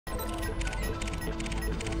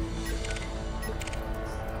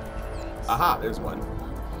Aha, there's one.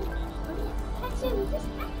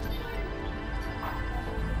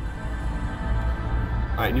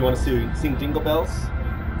 Alright, you want to sing Jingle Bells?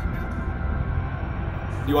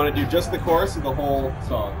 Do you want to do just the chorus or the whole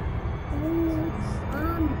song?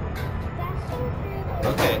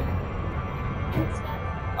 Okay.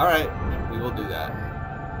 Alright, we will do that.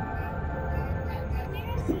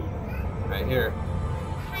 Right here.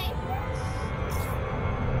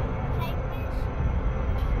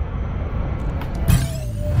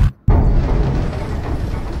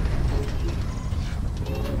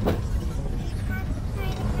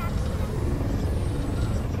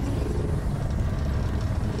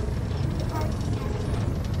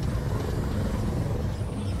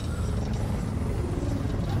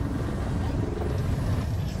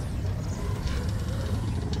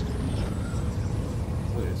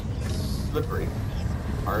 Slippery.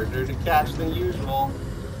 Harder to catch than usual.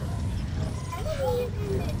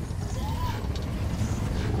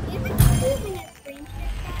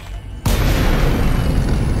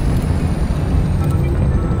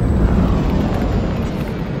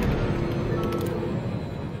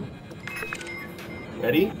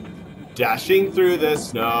 Ready? Dashing through the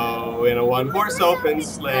snow in a one-horse open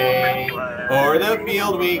sleigh. O'er the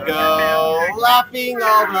field we go, laughing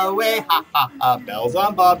all the way. Ha ha ha, bells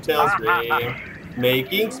on bobtails ring,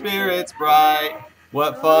 making spirits bright.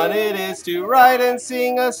 What fun it is to ride and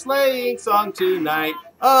sing a sleighing song tonight.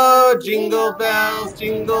 Oh, jingle bells,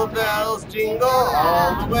 jingle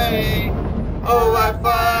all the way. Oh, what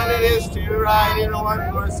fun it is to ride in a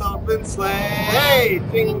one-horse open sleigh. Hey,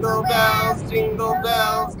 jingle bells, jingle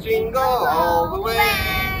all the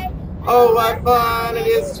way. Oh, what fun it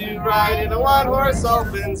is to ride in a one-horse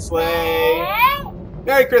open sleigh.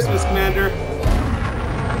 Merry Christmas, Commander.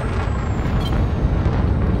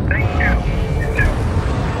 Thank you.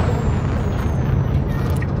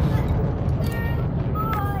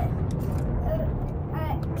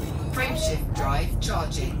 Frameshift drive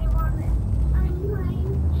charging.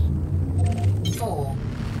 4,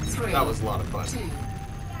 3. That was a lot of fun. 2,